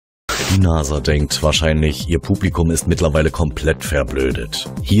Die NASA denkt wahrscheinlich, ihr Publikum ist mittlerweile komplett verblödet.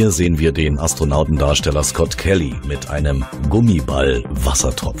 Hier sehen wir den Astronautendarsteller Scott Kelly mit einem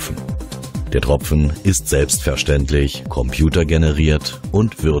Gummiball-Wassertropfen. Der Tropfen ist selbstverständlich computergeneriert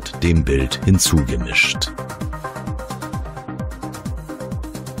und wird dem Bild hinzugemischt.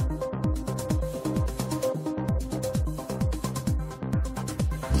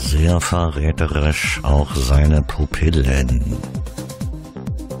 Sehr verräterisch auch seine Pupillen.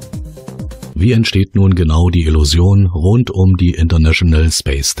 Wie entsteht nun genau die Illusion rund um die International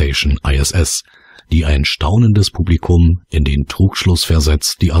Space Station ISS, die ein staunendes Publikum in den Trugschluss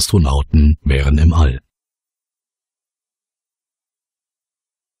versetzt, die Astronauten wären im All?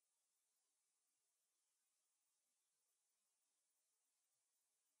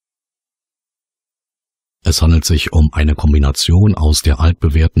 Es handelt sich um eine Kombination aus der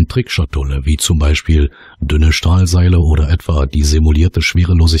altbewährten Trickschatulle, wie zum Beispiel dünne Stahlseile oder etwa die simulierte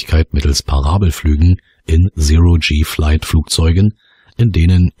Schwerelosigkeit mittels Parabelflügen in Zero-G-Flight-Flugzeugen, in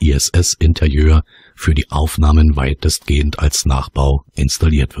denen ISS-Interieur für die Aufnahmen weitestgehend als Nachbau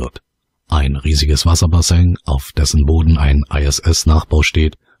installiert wird. Ein riesiges Wasserbassin, auf dessen Boden ein ISS-Nachbau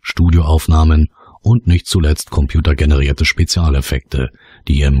steht, Studioaufnahmen und nicht zuletzt computergenerierte Spezialeffekte,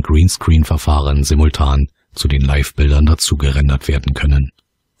 die im Greenscreen-Verfahren simultan zu den Live-Bildern dazu gerendert werden können.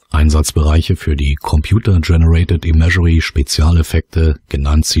 Einsatzbereiche für die Computer Generated Imagery Spezialeffekte,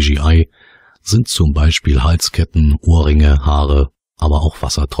 genannt CGI, sind zum Beispiel Halsketten, Ohrringe, Haare, aber auch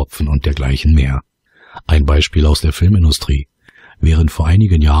Wassertropfen und dergleichen mehr. Ein Beispiel aus der Filmindustrie. Während vor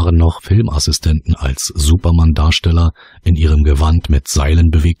einigen Jahren noch Filmassistenten als Superman-Darsteller in ihrem Gewand mit Seilen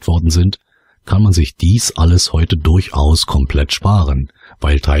bewegt worden sind, kann man sich dies alles heute durchaus komplett sparen,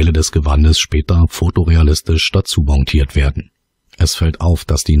 weil Teile des Gewandes später fotorealistisch dazu montiert werden. Es fällt auf,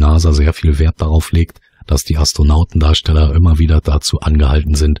 dass die NASA sehr viel Wert darauf legt, dass die Astronautendarsteller immer wieder dazu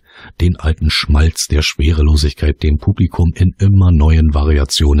angehalten sind, den alten Schmalz der Schwerelosigkeit dem Publikum in immer neuen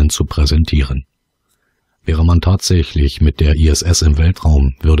Variationen zu präsentieren. Wäre man tatsächlich mit der ISS im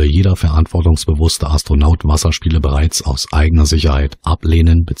Weltraum, würde jeder verantwortungsbewusste Astronaut Wasserspiele bereits aus eigener Sicherheit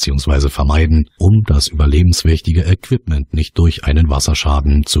ablehnen bzw. vermeiden, um das überlebenswichtige Equipment nicht durch einen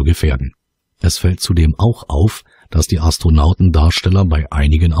Wasserschaden zu gefährden. Es fällt zudem auch auf, dass die Astronautendarsteller bei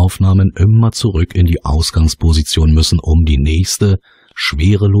einigen Aufnahmen immer zurück in die Ausgangsposition müssen, um die nächste,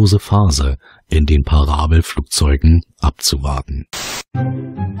 schwerelose Phase in den Parabelflugzeugen abzuwarten.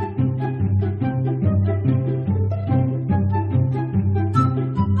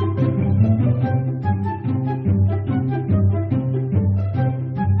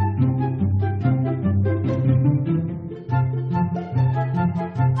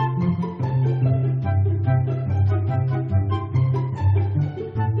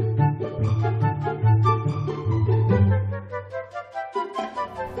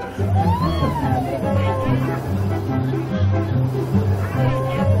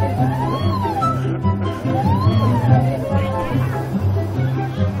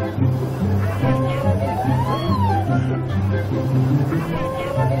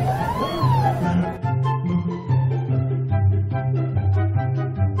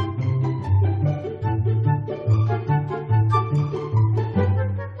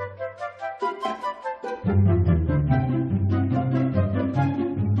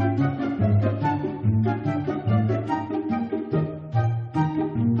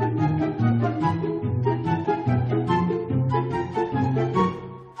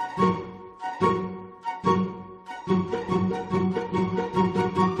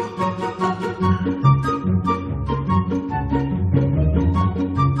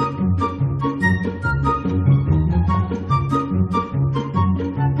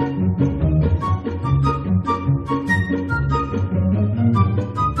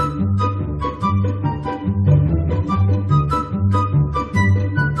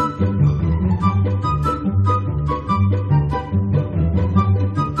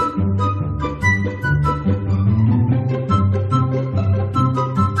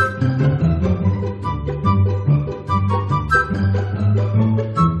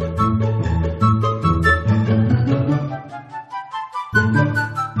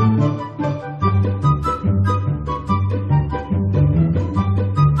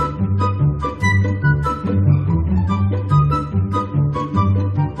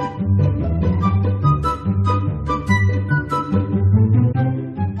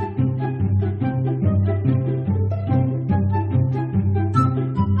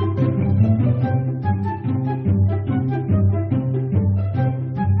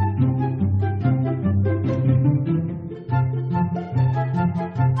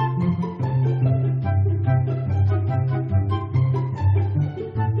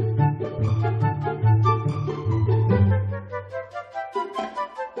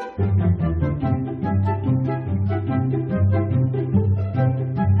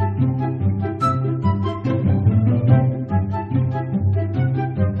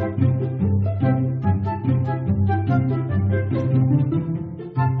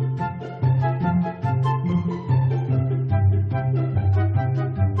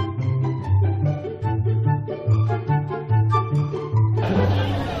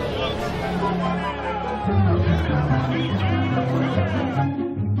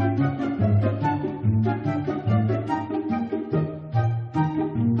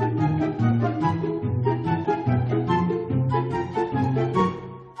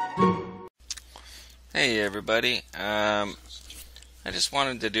 Hey everybody, I just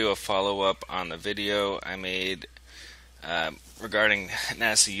wanted to do a follow-up on the video I made regarding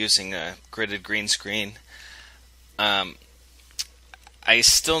NASA using a gridded green screen. I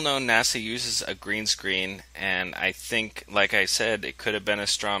still know NASA uses a green screen, and I think, like I said, it could have been a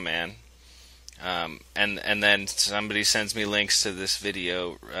straw man. And then somebody sends me links to this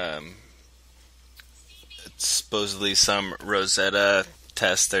video. It's supposedly some Rosetta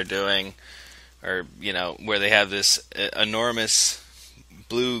test they're doing, or where they have this enormous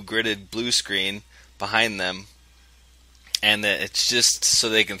gridded blue screen behind them, and that it's just so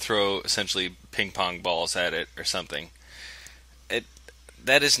they can throw essentially ping pong balls at it or something.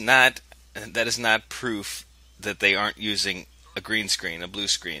 That is not proof that they aren't using a green screen, a blue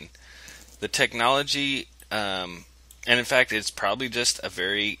screen. The technology, and in fact, it's probably just a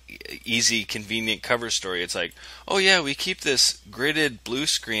very easy, convenient cover story. It's like, oh yeah, we keep this gridded blue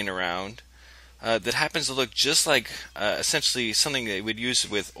screen around that happens to look just like essentially something they would use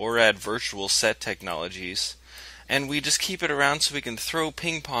with ORAD virtual set technologies, and we just keep it around so we can throw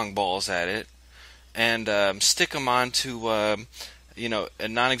ping pong balls at it and stick them onto a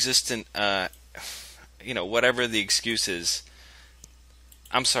non-existent whatever the excuse is.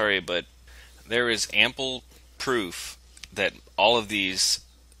 I'm sorry, but there is ample proof that all of the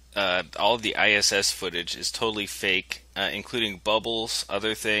ISS footage is totally fake, including bubbles,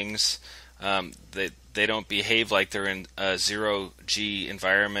 other things. They don't behave like they're in a zero-G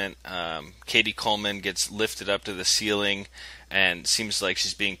environment. Katie Coleman gets lifted up to the ceiling and seems like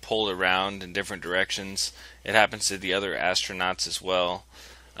she's being pulled around in different directions. It happens to the other astronauts as well.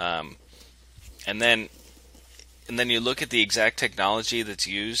 And then you look at the exact technology that's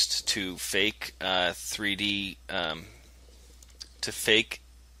used to fake 3D, to fake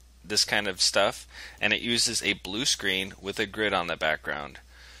this kind of stuff, and it uses a blue screen with a grid on the background.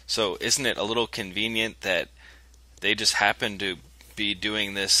 So isn't it a little convenient that they just happen to be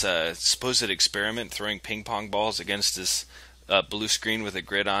doing this supposed experiment, throwing ping pong balls against this blue screen with a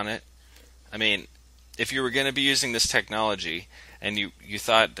grid on it? I mean, if you were going to be using this technology and you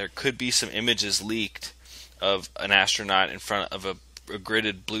thought there could be some images leaked of an astronaut in front of a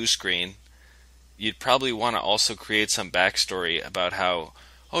gridded blue screen, you'd probably want to also create some backstory about how,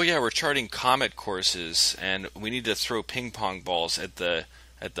 oh yeah, we're charting comet courses and we need to throw ping pong balls at the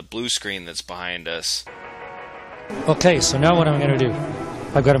blue screen that's behind us. Okay, so now what I'm going to do,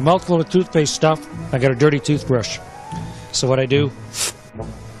 I've got a mouthful of toothpaste stuff, I got a dirty toothbrush. So what I do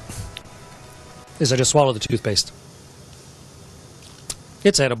is I just swallow the toothpaste.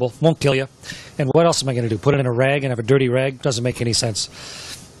 It's edible, won't kill you. And what else am I going to do? Put it in a rag and have a dirty rag? Doesn't make any sense.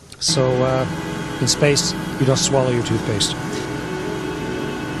 So in space, you don't swallow your toothpaste.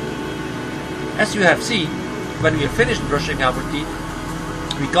 As you have seen, when we are finished brushing our teeth,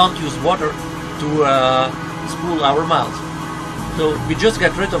 we can't use water to spool our mouth. So we just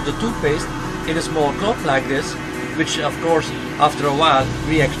get rid of the toothpaste in a small cloth like this, which of course after a while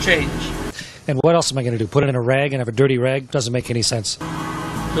we exchange. And what else am I going to do? Put it in a rag and have a dirty rag? Doesn't make any sense.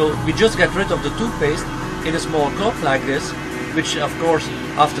 So we just get rid of the toothpaste in a small cloth like this, which of course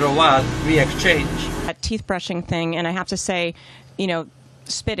after a while we exchange. That teeth brushing thing, and I have to say,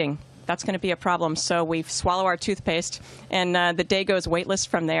 spitting, that's going to be a problem. So we swallow our toothpaste and the day goes weightless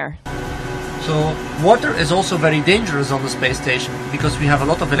from there. So water is also very dangerous on the space station because we have a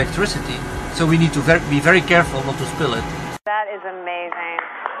lot of electricity. So we need to be very careful not to spill it. That is amazing.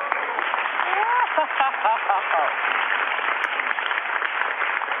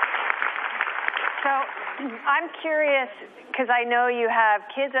 So I'm curious, because I know you have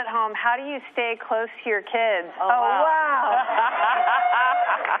kids at home, how do you stay close to your kids? Oh, wow.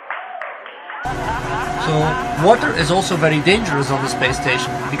 So water is also very dangerous on the space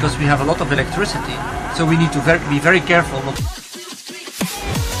station because we have a lot of electricity. So we need to be very careful not to...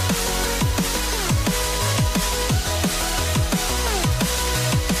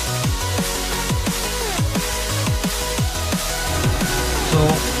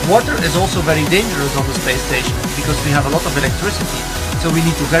 Water is also very dangerous on the space station because we have a lot of electricity, so we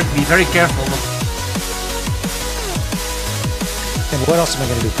need to be very careful. And what else am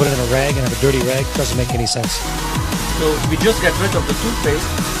I going to do? Put it in a rag and have a dirty rag? Doesn't make any sense. So we just get rid of the toothpaste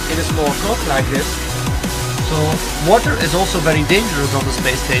in a small cup like this. So water is also very dangerous on the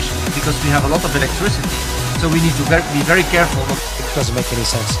space station because we have a lot of electricity, so we need to be very careful. It doesn't make any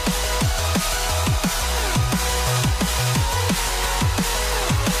sense.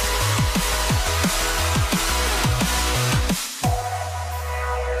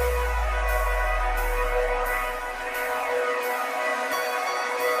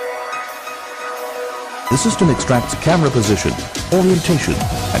 system extracts camera position, orientation,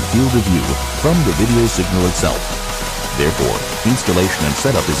 and field of view from the video signal itself. Therefore, installation and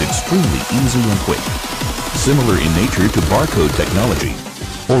setup is extremely easy and quick. Similar in nature to barcode technology,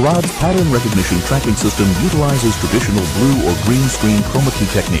 Orad's pattern recognition tracking system utilizes traditional blue or green screen chroma key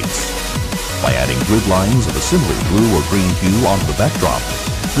techniques. By adding grid lines of a similar blue or green hue onto the backdrop,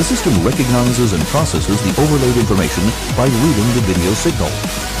 the system recognizes and processes the overlaid information by reading the video signal.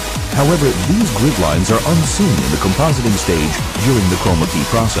 However, these grid lines are unseen in the compositing stage during the chroma key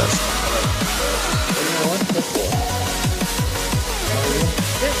process.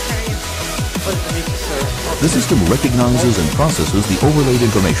 The system recognizes and processes the overlaid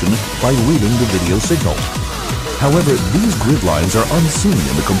information by reading the video signal. However, these grid lines are unseen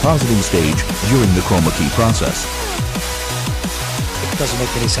in the compositing stage during the chroma key process. It doesn't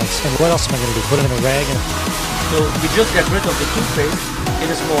make any sense. And what else am I going to do? Put it in a rag? So we just get rid of the toothpaste in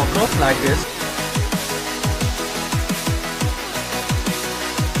a small cloth like this.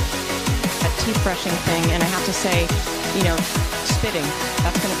 A teeth brushing thing, and I have to say, you know, spitting,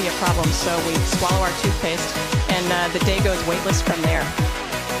 that's going to be a problem. So we swallow our toothpaste, and the day goes weightless from there.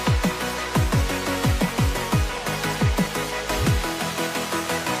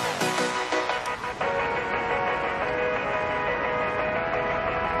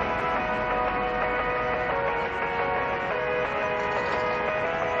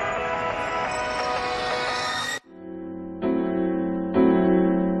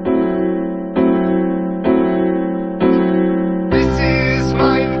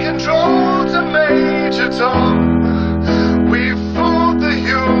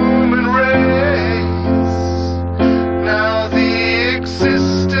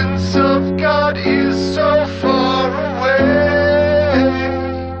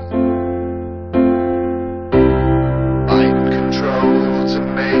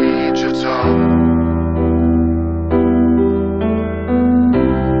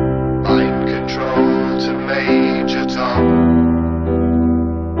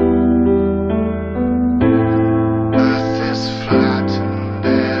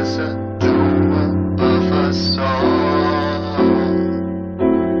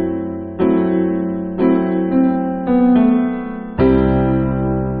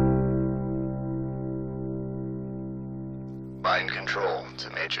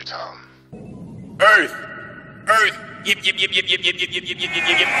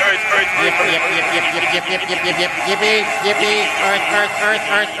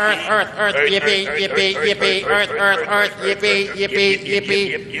 Yippee, yippee, yippee, earth, earth, earth, yippee, yippee,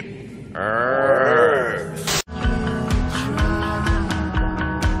 yippee. Earth.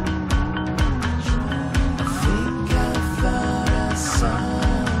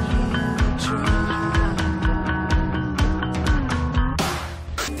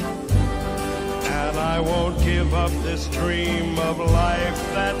 And I won't give up this dream of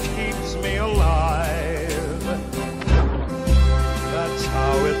life that keeps me alive. That's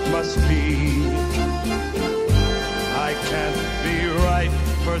how it must be. I can't be right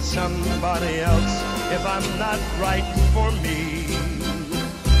for somebody else if I'm not right for me.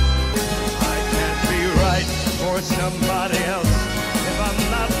 I can't be right for somebody else if I'm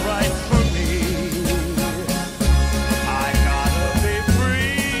not right for me. I gotta be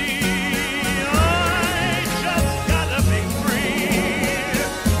free. I just gotta be free.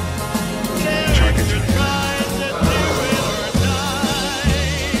 Never try to do it or die.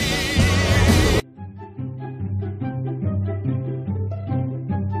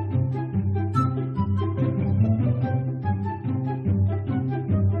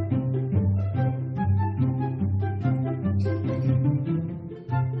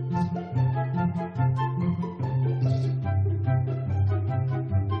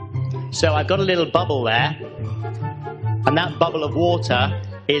 So I've got a little bubble there, and that bubble of water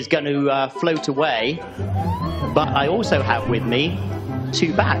is going to float away. But I also have with me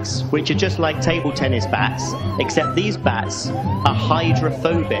 2 bats, which are just like table tennis bats, except these bats are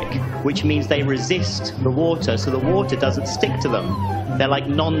hydrophobic, which means they resist the water, so the water doesn't stick to them. They're like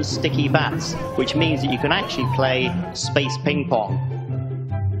non-sticky bats, which means that you can actually play space ping pong.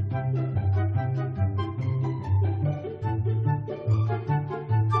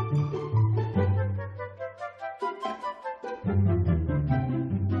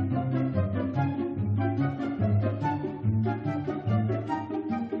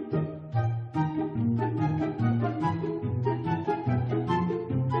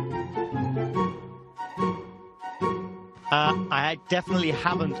 I definitely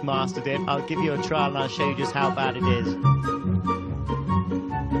haven't mastered it. I'll give you a trial and I'll show you just how bad it is.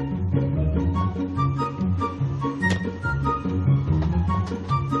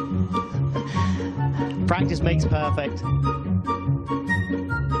 Practice makes perfect.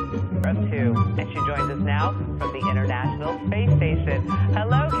 Of 2, and she joins us now from the International Space Station.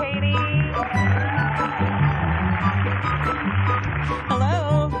 Hello, Katie.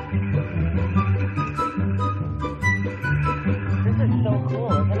 Hello. This is so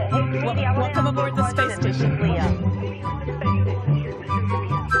cool, isn't it? Hey, Katie, I want Welcome aboard the space station. Look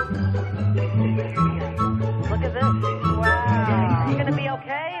at this. Wow. Are you going to be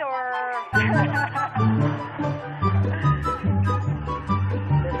okay, or? This is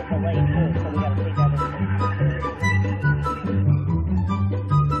a late too, so we got to take that into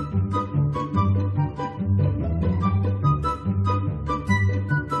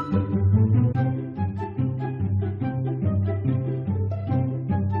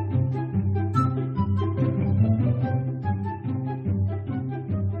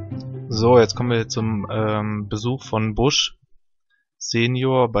So, jetzt kommen wir zum Besuch von Bush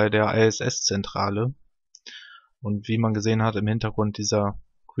Senior bei der ISS-Zentrale. Und wie man gesehen hat, im Hintergrund dieser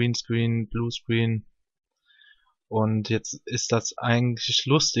Greenscreen, Bluescreen. Und jetzt ist das eigentlich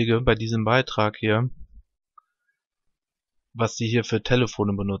Lustige bei diesem Beitrag hier, was die hier für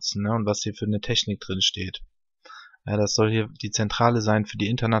Telefone benutzen, ne, und was hier für eine Technik drin steht. Ja, das soll hier die Zentrale sein für die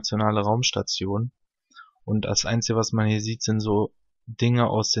internationale Raumstation. Und das Einzige, was man hier sieht, sind so Dinge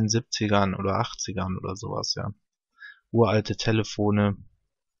aus den 70ern oder 80ern oder sowas, ja. Uralte Telefone.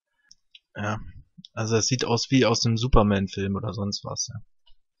 Ja. Also es sieht aus wie aus einem Superman-Film oder sonst was, ja.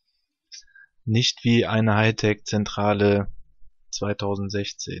 Nicht wie eine Hightech-Zentrale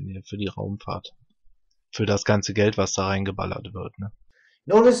 2016 hier für die Raumfahrt. Für das ganze Geld, was da reingeballert wird, ne.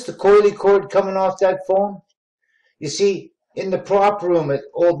 Notice the coily cord coming off that phone? You see, in the prop room at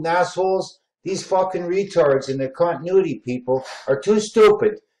Old Assholes, these fucking retards and the continuity people are too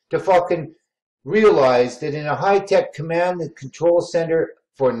stupid to fucking realize that in a high-tech command and control center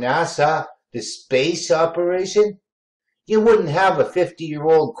for NASA, the space operation, you wouldn't have a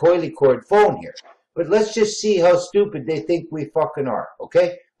 50-year-old coily cord phone here. But let's just see how stupid they think we fucking are,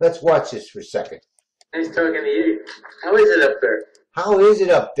 okay? Let's watch this for a second. Nice talking to you. How is it up there? How is it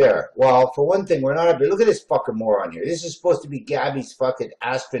up there? Well, for one thing, we're not up there. Look at this fucking moron here. This is supposed to be Gabby's fucking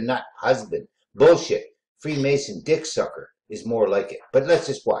astronaut husband. Bullshit. Freemason dick sucker is more like it. But let's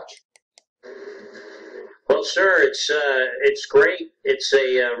just watch. Well, sir, it's great. It's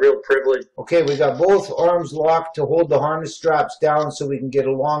a real privilege. Okay, we got both arms locked to hold the harness straps down so we can get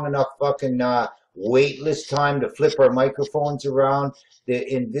a long enough fucking weightless time to flip our microphones around.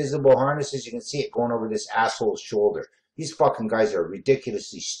 The invisible harnesses, you can see it going over this asshole's shoulder. These fucking guys are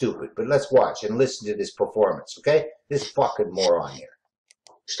ridiculously stupid. But let's watch and listen to this performance, okay? This fucking moron here.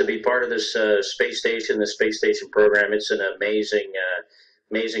 To be part of this space station, the space station program, it's an amazing,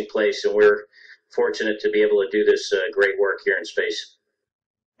 amazing place, and we're fortunate to be able to do this great work here in space.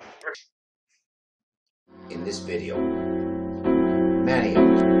 In this video, many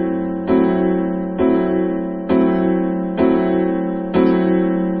of them.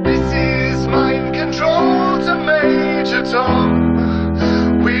 This is mind control to Major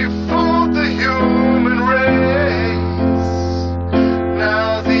Tom. We've fooled the human race.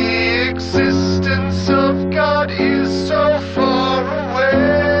 Now the existence of God is so far away.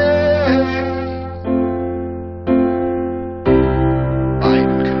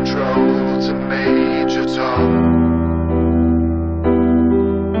 Mind control to Major Tom.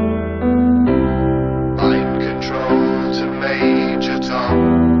 Mind control to Major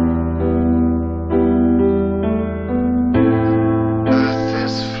Tom. Earth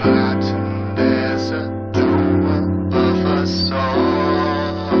is flat and there's a dome above us all.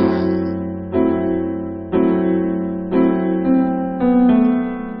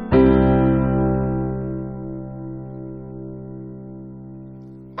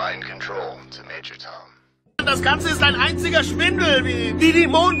 Mind control to Major Tom. Das Ganze ist ein einziger Schwindel, wie die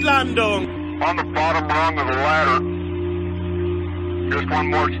Mondlandung. On the bottom rung of the ladder. Just one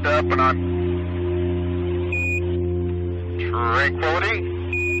more step and I'm... Tranquility?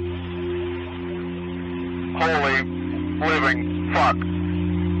 Holy living fuck.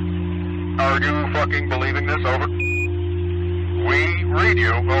 Are you fucking believing this? Over. We read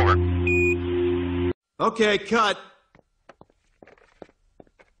you. Over. Okay, cut.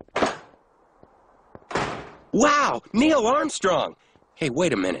 Wow, Neil Armstrong. Hey,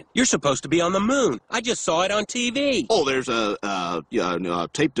 wait a minute. You're supposed to be on the moon. I just saw it on TV. Oh, there's a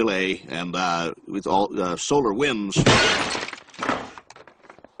tape delay and with all solar winds.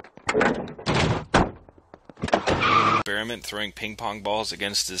 Experiment throwing ping pong balls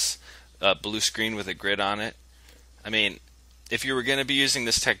against this blue screen with a grid on it. I mean, if you were going to be using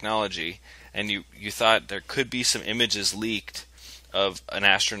this technology and you thought there could be some images leaked of an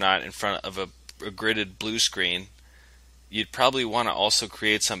astronaut in front of a a gridded blue screen, you'd probably want to also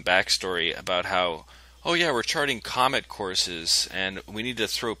create some backstory about how, oh yeah, we're charting comet courses and we need to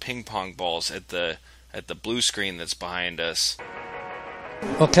throw ping pong balls at the blue screen that's behind us.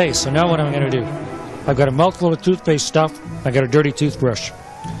 Okay, so now what am I going to do? I've got a mouthful of toothpaste stuff. I got a dirty toothbrush.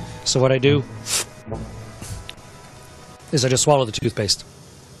 So what I do is I just swallow the toothpaste.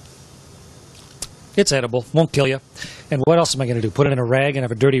 It's edible, won't kill you. And what else am I going to do? Put it in a rag and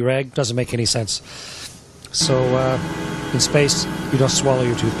have a dirty rag? Doesn't make any sense. So in space, you don't swallow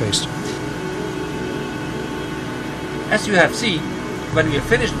your toothpaste. As you have seen, when we are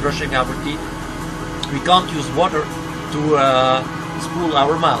finished brushing our teeth, we can't use water to spool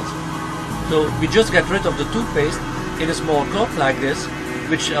our mouth. So we just get rid of the toothpaste in a small cup like this,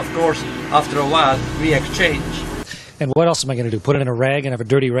 which of course after a while we exchange. And what else am I going to do? Put it in a rag and have a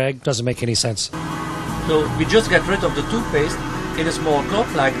dirty rag? Doesn't make any sense. So we just get rid of the toothpaste in a small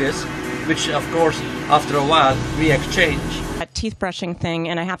cup like this, which of course after a while we exchange. That teeth brushing thing,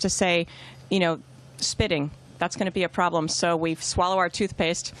 and I have to say, spitting, that's going to be a problem. So we swallow our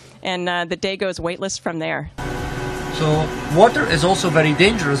toothpaste and the day goes weightless from there. So water is also very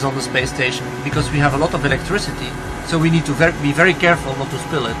dangerous on the space station because we have a lot of electricity. So we need to be very careful not to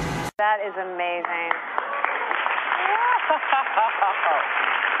spill it. That is amazing.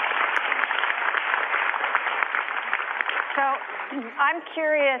 So I'm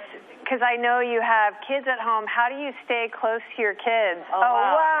curious, because I know you have kids at home, how do you stay close to your kids? Oh,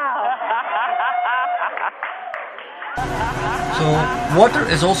 wow. So water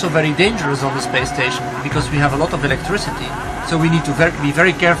is also very dangerous on the space station because we have a lot of electricity. So we need to be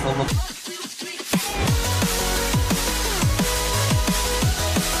very careful not to...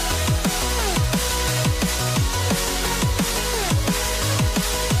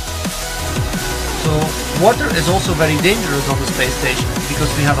 Water is also very dangerous on the space station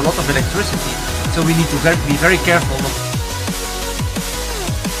because we have a lot of electricity, so we need to be very careful.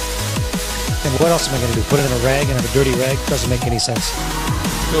 And what else am I going to do? Put it in a rag and have a dirty rag? Doesn't make any sense.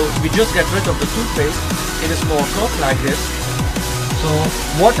 So we just get rid of the toothpaste in a small cup like this. So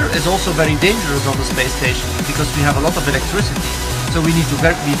water is also very dangerous on the space station because we have a lot of electricity, so we need to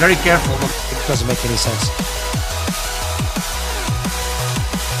be very careful. It doesn't make any sense.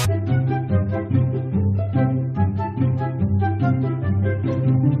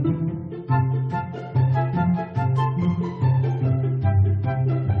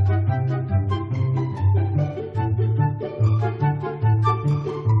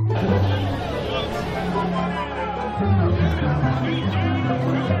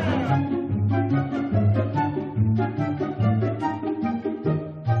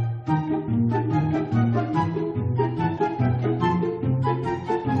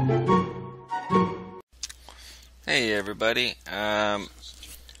 Hey everybody, I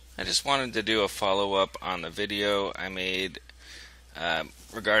just wanted to do a follow-up on the video I made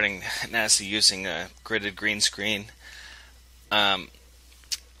regarding NASA using a gridded green screen. I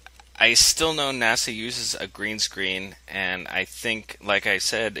still know NASA uses a green screen, and I think, like I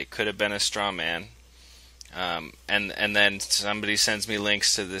said, it could have been a straw man. And then somebody sends me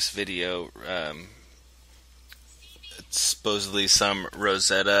links to this video. It's supposedly some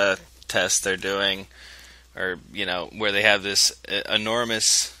Rosetta test they're doing, or where they have this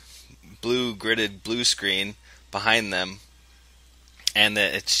enormous gridded blue screen behind them, and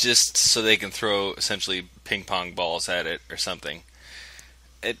that it's just so they can throw essentially ping pong balls at it or something.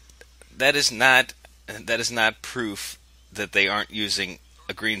 That is not proof that they aren't using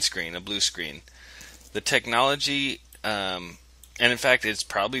a green screen, a blue screen. The technology, and in fact, it's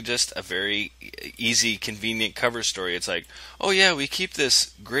probably just a very easy, convenient cover story. It's like, oh yeah, we keep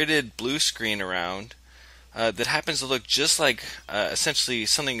this gridded blue screen around that happens to look just like essentially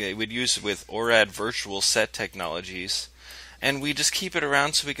something they would use with ORAD virtual set technologies, and we just keep it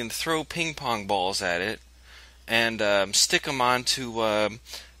around so we can throw ping pong balls at it and stick them onto a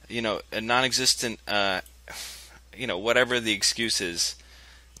non-existent whatever the excuse is.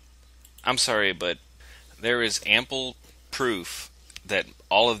 I'm sorry, but there is ample proof that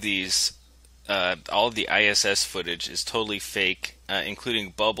all of the ISS footage is totally fake,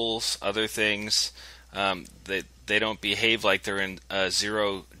 including bubbles, other things. They don't behave like they're in a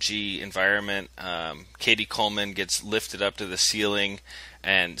 0G environment. Katie Coleman gets lifted up to the ceiling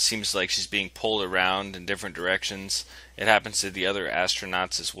and seems like she's being pulled around in different directions. It happens to the other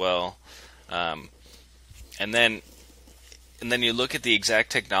astronauts as well. And then you look at the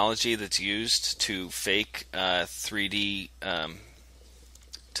exact technology that's used to fake 3D,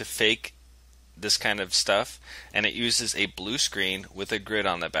 to fake this kind of stuff, and it uses a blue screen with a grid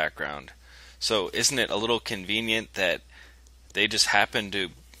on the background. So isn't it a little convenient that they just happen to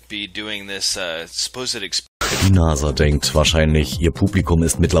be doing this supposed experiment. Die NASA denkt wahrscheinlich, ihr Publikum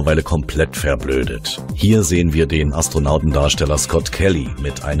ist mittlerweile komplett verblödet. Hier sehen wir den Astronautendarsteller Scott Kelly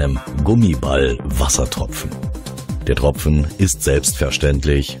mit einem Gummiball-Wassertropfen. Der Tropfen ist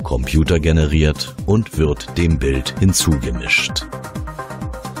selbstverständlich computergeneriert und wird dem Bild hinzugemischt.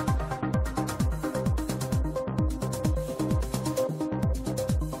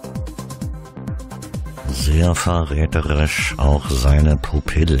 Sehr verräterisch auch seine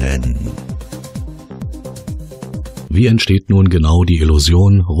Pupillen. Wie entsteht nun genau die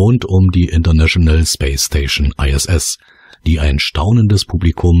Illusion rund um die International Space Station ISS, die ein staunendes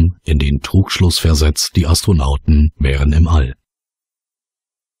Publikum in den Trugschluss versetzt, die Astronauten wären im All?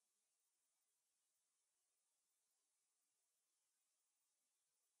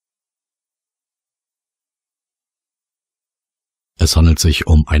 Es handelt sich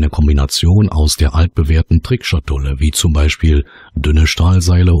um eine Kombination aus der altbewährten Trickschatulle, wie zum Beispiel dünne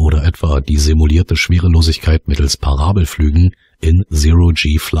Stahlseile oder etwa die simulierte Schwerelosigkeit mittels Parabelflügen in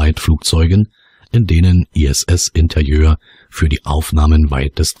Zero-G-Flight-Flugzeugen, in denen ISS-Interieur für die Aufnahmen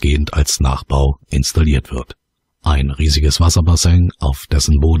weitestgehend als Nachbau installiert wird. Ein riesiges Wasserbassin, auf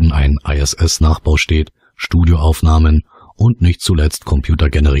dessen Boden ein ISS-Nachbau steht, Studioaufnahmen und nicht zuletzt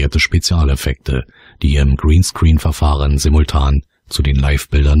computergenerierte Spezialeffekte, die im Greenscreen-Verfahren simultan zu den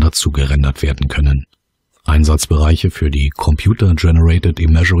Live-Bildern dazu gerendert werden können. Einsatzbereiche für die Computer-Generated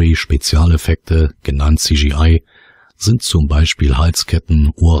Imagery Spezialeffekte, genannt CGI, sind zum Beispiel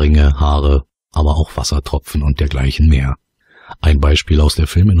Halsketten, Ohrringe, Haare, aber auch Wassertropfen und dergleichen mehr. Ein Beispiel aus der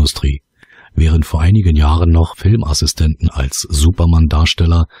Filmindustrie. Während vor einigen Jahren noch Filmassistenten als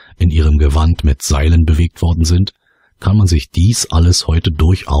Superman-Darsteller in ihrem Gewand mit Seilen bewegt worden sind, kann man sich dies alles heute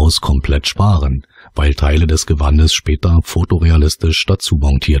durchaus komplett sparen, weil Teile des Gewandes später fotorealistisch dazu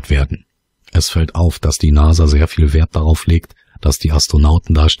montiert werden. Es fällt auf, dass die NASA sehr viel Wert darauf legt, dass die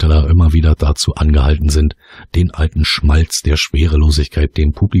Astronautendarsteller immer wieder dazu angehalten sind, den alten Schmalz der Schwerelosigkeit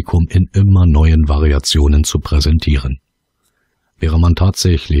dem Publikum in immer neuen Variationen zu präsentieren. Wäre man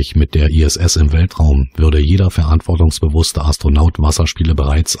tatsächlich mit der ISS im Weltraum, würde jeder verantwortungsbewusste Astronaut Wasserspiele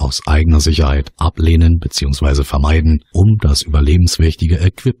bereits aus eigener Sicherheit ablehnen bzw. vermeiden, um das überlebenswichtige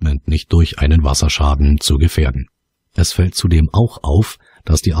Equipment nicht durch einen Wasserschaden zu gefährden. Es fällt zudem auch auf,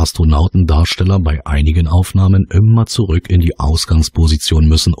 dass die Astronautendarsteller bei einigen Aufnahmen immer zurück in die Ausgangsposition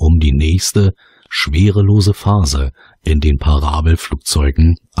müssen, um die nächste, schwerelose Phase in den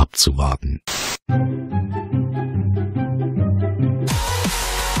Parabelflugzeugen abzuwarten.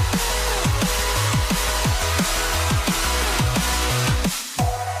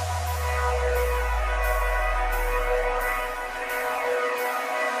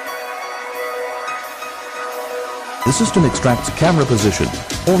 The system extracts camera position,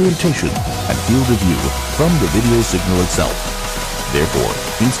 orientation, and field of view from the video signal itself. Therefore,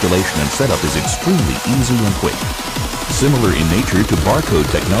 installation and setup is extremely easy and quick. Similar in nature to barcode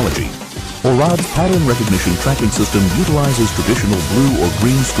technology, Orad's pattern recognition tracking system utilizes traditional blue or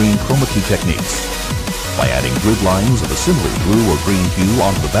green screen chroma key techniques. By adding grid lines of a similar blue or green hue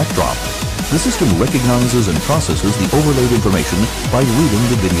onto the backdrop, the system recognizes and processes the overlaid information by reading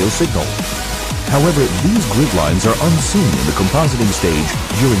the video signal. However, these grid lines are unseen in the compositing stage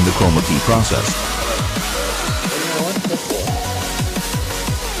during the chroma key process.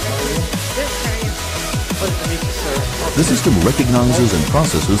 The system recognizes and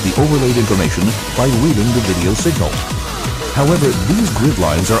processes the overlaid information by reading the video signal. However, these grid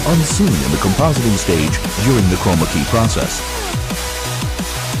lines are unseen in the compositing stage during the chroma key process.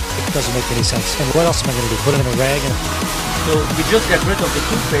 It doesn't make any sense. And what else am I going to do? Put it in a rag? So we just get rid of the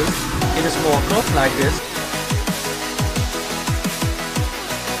toothpaste in a small cloth like this.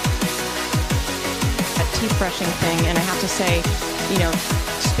 A teeth brushing thing, and I have to say,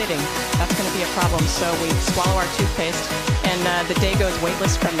 spitting, that's going to be a problem. So we swallow our toothpaste, and the day goes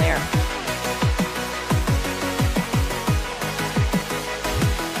weightless from there.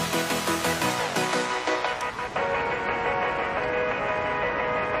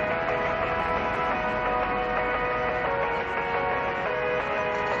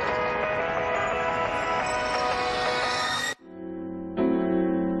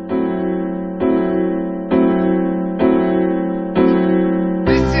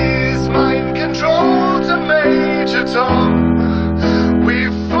 Control to Major Tom. We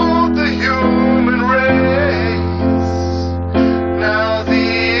fought the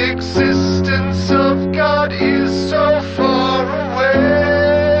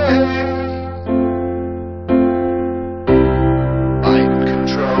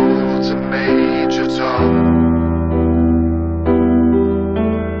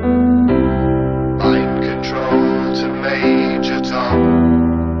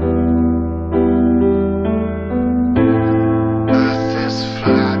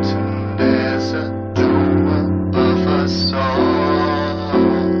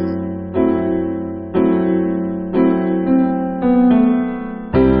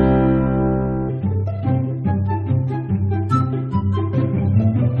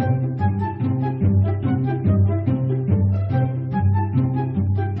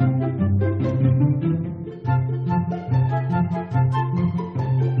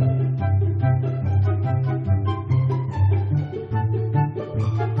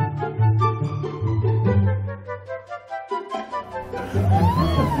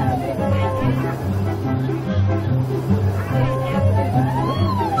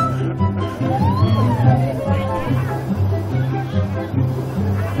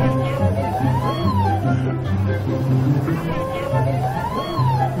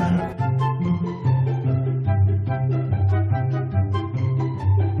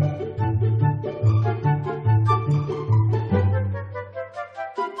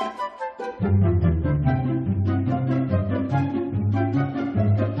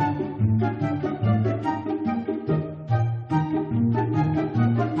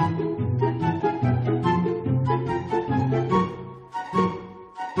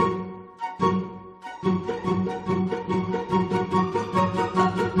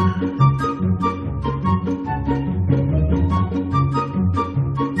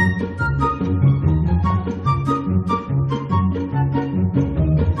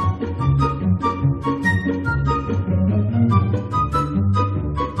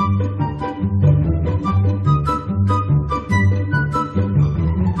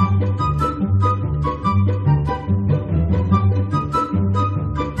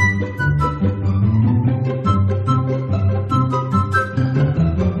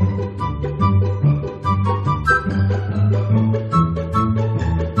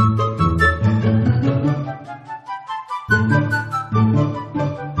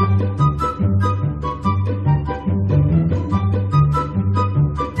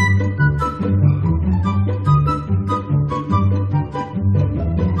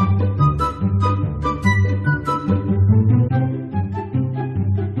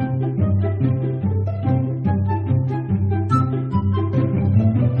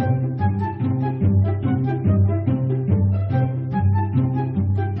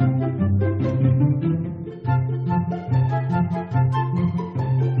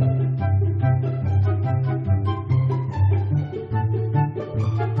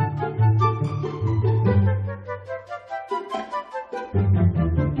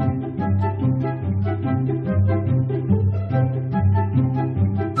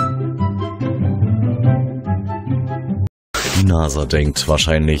Die NASA denkt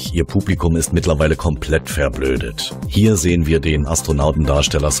wahrscheinlich, ihr Publikum ist mittlerweile komplett verblödet. Hier sehen wir den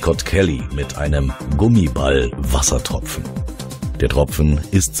Astronautendarsteller Scott Kelly mit einem Gummiball-Wassertropfen. Der Tropfen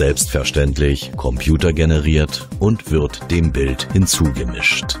ist selbstverständlich computergeneriert und wird dem Bild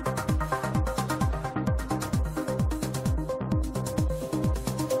hinzugemischt.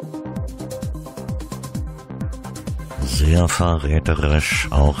 Sehr verräterisch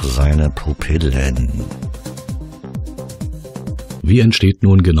auch seine Pupillen. Wie entsteht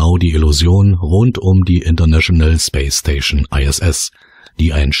nun genau die Illusion rund um die International Space Station ISS,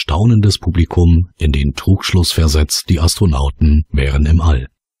 die ein staunendes Publikum in den Trugschluss versetzt, die Astronauten wären im All?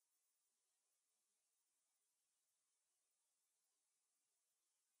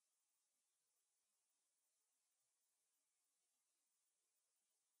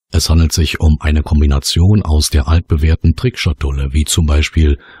 Es handelt sich um eine Kombination aus der altbewährten Trickschatulle, wie zum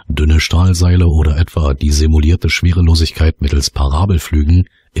Beispiel dünne Stahlseile oder etwa die simulierte Schwerelosigkeit mittels Parabelflügen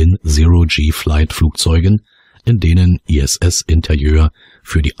in Zero-G-Flight-Flugzeugen, in denen ISS-Interieur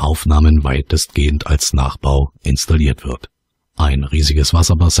für die Aufnahmen weitestgehend als Nachbau installiert wird. Ein riesiges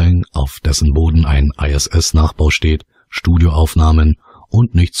Wasserbassin, auf dessen Boden ein ISS-Nachbau steht, Studioaufnahmen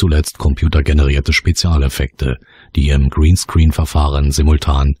und nicht zuletzt computergenerierte Spezialeffekte, die im Greenscreen-Verfahren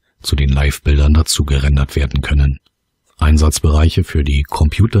simultan zu den Live-Bildern dazu gerendert werden können. Einsatzbereiche für die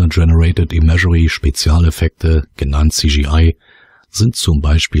Computer Generated Imagery Spezialeffekte, genannt CGI, sind zum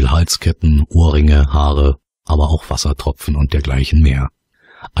Beispiel Halsketten, Ohrringe, Haare, aber auch Wassertropfen und dergleichen mehr.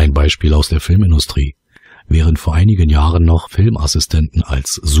 Ein Beispiel aus der Filmindustrie. Während vor einigen Jahren noch Filmassistenten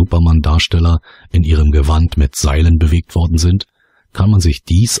als Superman-Darsteller in ihrem Gewand mit Seilen bewegt worden sind, kann man sich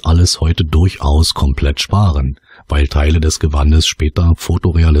dies alles heute durchaus komplett sparen, weil Teile des Gewandes später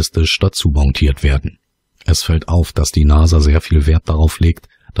fotorealistisch dazu montiert werden. Es fällt auf, dass die NASA sehr viel Wert darauf legt,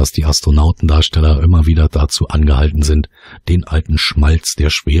 dass die Astronautendarsteller immer wieder dazu angehalten sind, den alten Schmalz der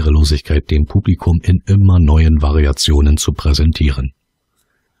Schwerelosigkeit dem Publikum in immer neuen Variationen zu präsentieren.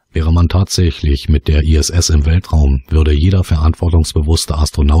 Wäre man tatsächlich mit der ISS im Weltraum, würde jeder verantwortungsbewusste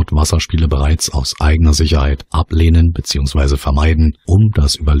Astronaut Wasserspiele bereits aus eigener Sicherheit ablehnen bzw. vermeiden, um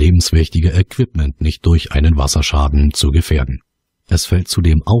das überlebenswichtige Equipment nicht durch einen Wasserschaden zu gefährden. Es fällt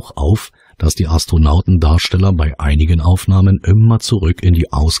zudem auch auf, dass die Astronautendarsteller bei einigen Aufnahmen immer zurück in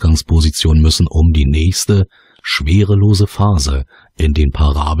die Ausgangsposition müssen, um die nächste, schwerelose Phase in den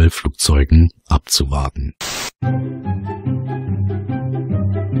Parabelflugzeugen abzuwarten.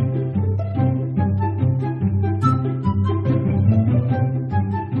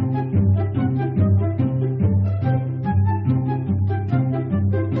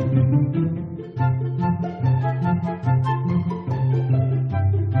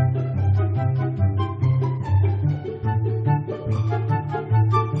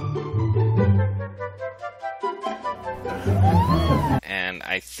 And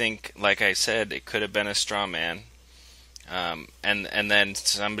I think, like I said, it could have been a straw man. And then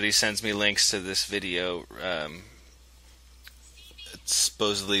somebody sends me links to this video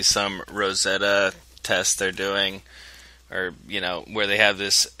supposedly some Rosetta test they're doing, or where they have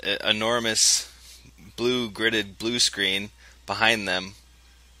this enormous gridded blue screen behind them,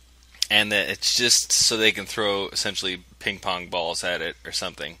 and that it's just so they can throw essentially ping pong balls at it or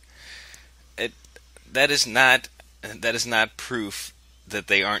something. That is not proof that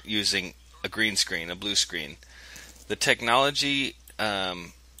they aren't using a green screen, a blue screen. The technology,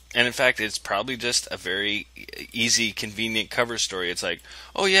 and in fact, it's probably just a very easy, convenient cover story. It's like,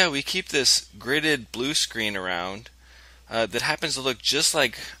 oh yeah, we keep this gridded blue screen around that happens to look just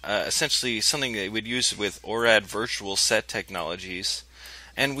like essentially something they would use with ORAD virtual set technologies,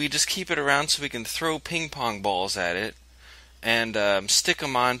 and we just keep it around so we can throw ping pong balls at it and stick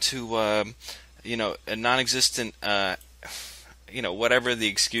them onto a non-existent whatever the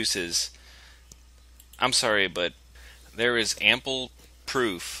excuse is. I'm sorry, but there is ample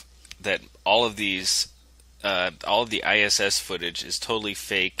proof that all of the ISS footage is totally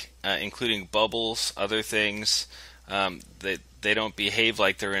fake, including bubbles, other things. They don't behave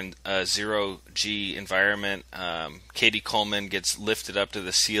like they're in a zero-G environment. Katie Coleman gets lifted up to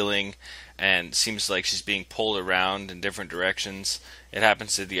the ceiling and seems like she's being pulled around in different directions. It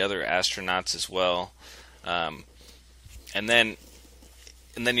happens to the other astronauts as well. And then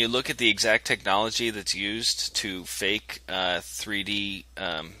you look at the exact technology that's used to fake 3D,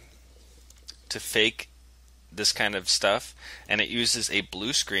 to fake this kind of stuff, and it uses a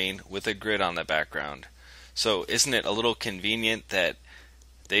blue screen with a grid on the background. So isn't it a little convenient that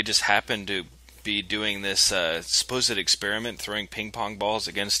they just happen to be doing this supposed experiment, throwing ping pong balls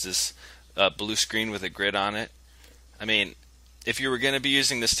against this blue screen with a grid on it? I mean, if you were going to be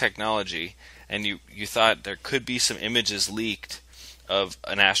using this technology and you thought there could be some images leaked of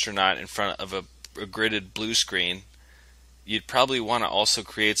an astronaut in front of a gridded blue screen, you'd probably want to also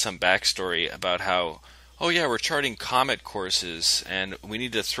create some backstory about how, oh yeah, we're charting comet courses and we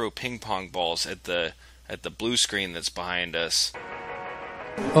need to throw ping pong balls at the blue screen that's behind us.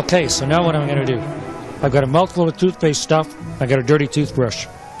 Okay, so now what I'm going to do, I've got a mouthful of toothpaste stuff, I got a dirty toothbrush.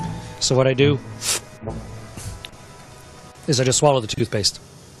 So what I do is I just swallow the toothpaste.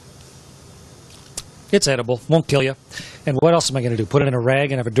 It's edible, won't kill you. And what else am I going to do? Put it in a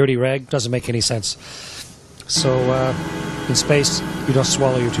rag and have a dirty rag? Doesn't make any sense. So in space, you don't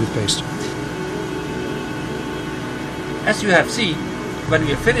swallow your toothpaste. As you have seen, when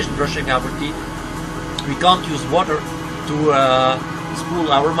we are finished brushing our teeth, we can't use water to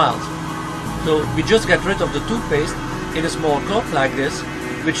spool our mouths. So we just get rid of the toothpaste in a small cup like this,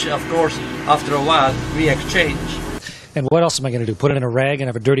 which of course after a while we exchange. And what else am I going to do? Put it in a rag and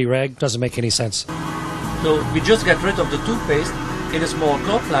have a dirty rag? Doesn't make any sense. So we just get rid of the toothpaste in a small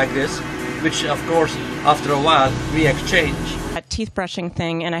cup like this, which of course after a while we exchange. A teeth brushing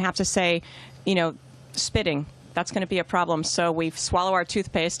thing, and I have to say, spitting, that's going to be a problem. So we swallow our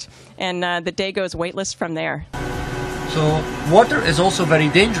toothpaste and the day goes weightless from there. So water is also very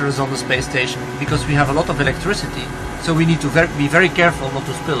dangerous on the space station because we have a lot of electricity. So we need to be very careful not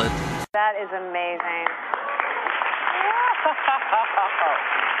to spill it. That is amazing.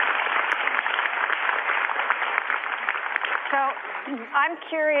 So I'm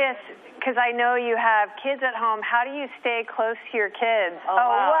curious, because I know you have kids at home, how do you stay close to your kids? Oh,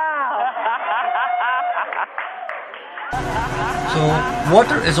 wow. So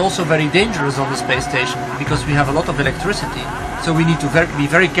water is also very dangerous on the space station because we have a lot of electricity. So we need to be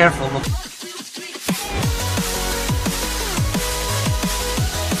very careful not to...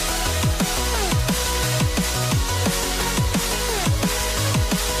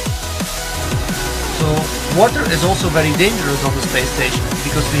 Water is also very dangerous on the space station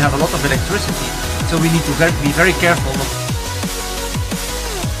because we have a lot of electricity, so we need to be very careful.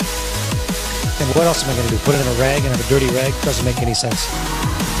 And what else am I going to do? Put it in a rag and have a dirty rag? Doesn't make any sense.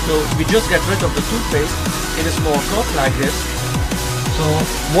 So we just get rid of the toothpaste in a small cup like this. So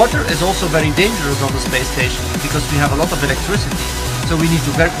water is also very dangerous on the space station because we have a lot of electricity, so we need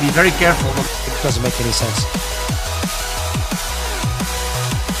to be very careful. It doesn't make any sense.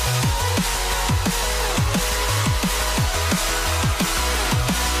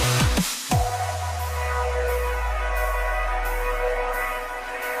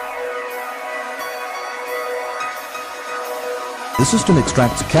 The system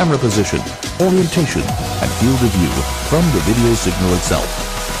extracts camera position, orientation, and field of view from the video signal itself.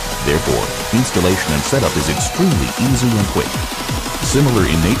 Therefore, installation and setup is extremely easy and quick. Similar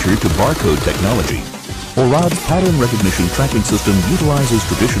in nature to barcode technology, ORAD's pattern recognition tracking system utilizes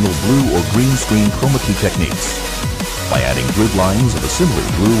traditional blue or green screen chroma key techniques. By adding grid lines of a similar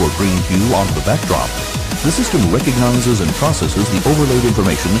blue or green hue onto the backdrop, the system recognizes and processes the overlaid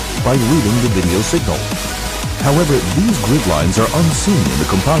information by reading the video signal. However, these grid lines are unseen in the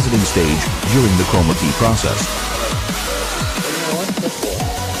compositing stage during the chroma key process.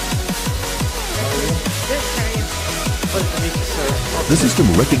 The system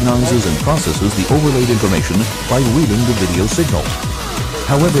recognizes and processes the overlaid information by reading the video signal.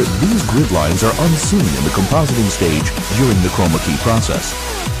 However, these grid lines are unseen in the compositing stage during the chroma key process.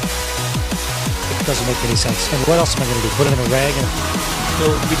 It doesn't make any sense. And what else am I going to do? Put it in a rag?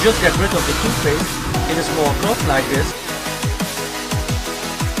 So we just get rid of the toothpaste in a small cloth like this.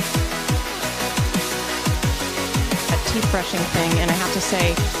 A teeth brushing thing, and I have to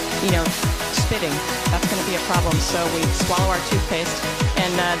say, you know, spitting, that's going to be a problem. So we swallow our toothpaste,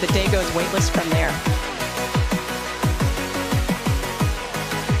 and the day goes weightless from there.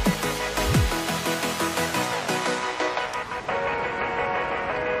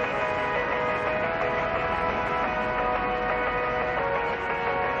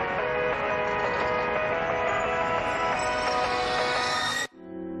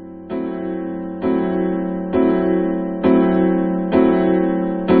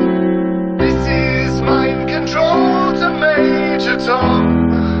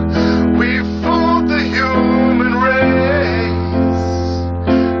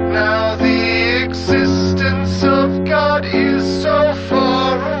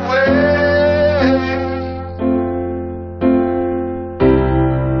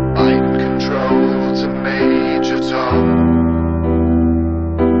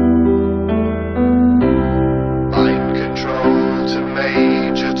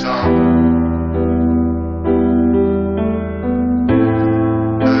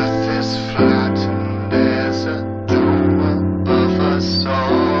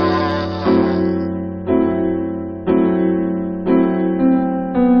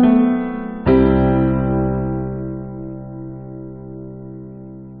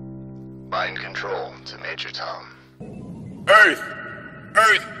 Mind control to Major Tom. Earth!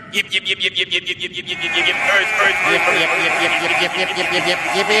 Earth! Yip yip yip yip yip yip yip yip yip yip yip yip Earth! Earth! Yip yip yip yip yip yip yip yip yip yip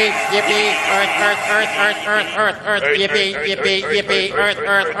yippee yippee Earth! Earth! Earth! Earth! Earth! Earth! Earth! Yippee yippee yippee Earth!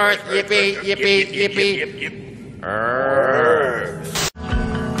 Earth! Earth! Yippee yippee yippee Earth!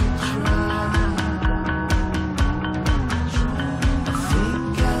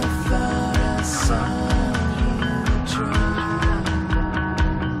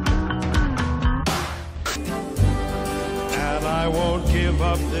 I won't give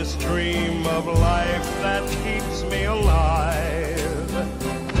up this dream of life that keeps me alive.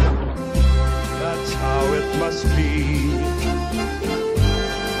 That's how it must be.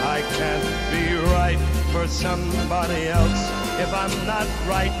 I can't be right for somebody else if I'm not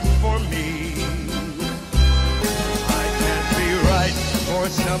right for me. I can't be right for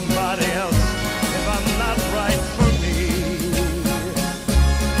somebody else if I'm not right for me.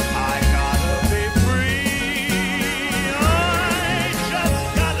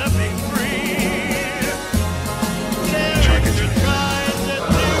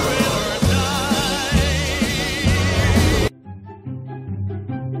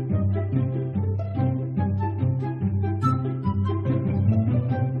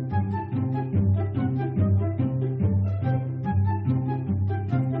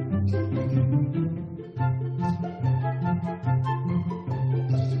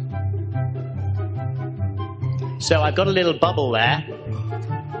 So I've got a little bubble there,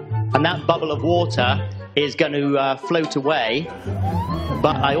 and that bubble of water is going to float away.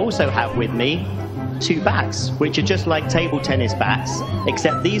 But I also have with me two bats, which are just like table tennis bats,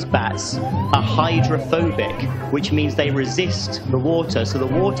 except these bats are hydrophobic, which means they resist the water, so the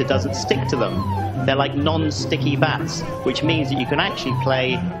water doesn't stick to them. They're like non-sticky bats, which means that you can actually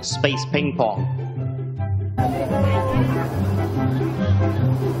play space ping pong.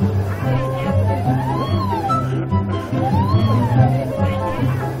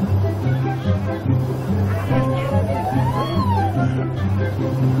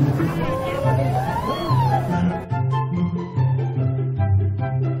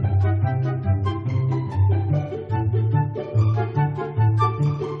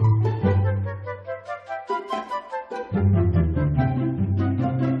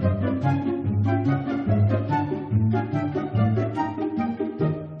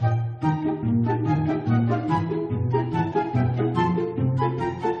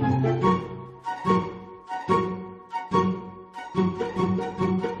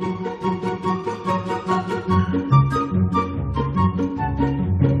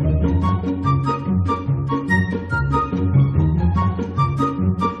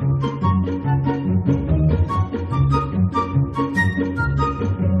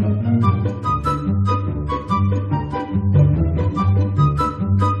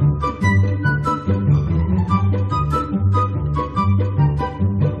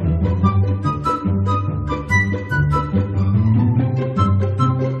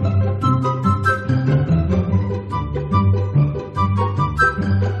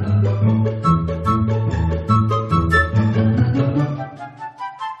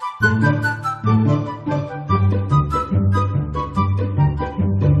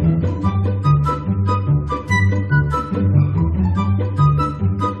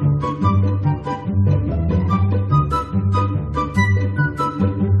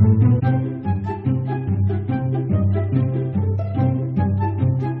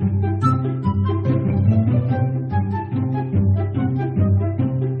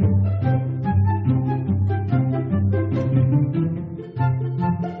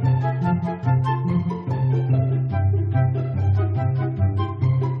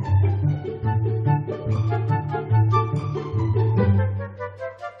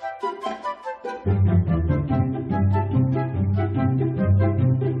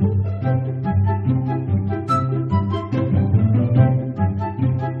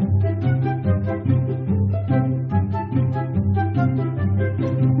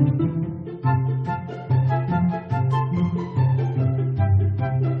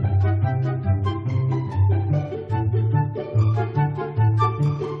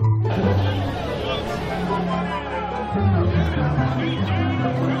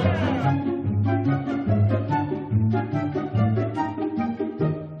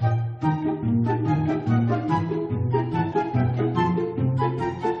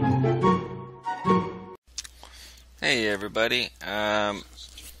 Hey everybody, I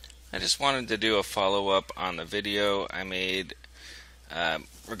just wanted to do a follow-up on the video I made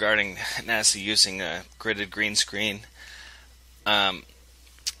regarding NASA using a gridded green screen. I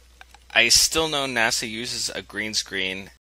still know NASA uses a green screen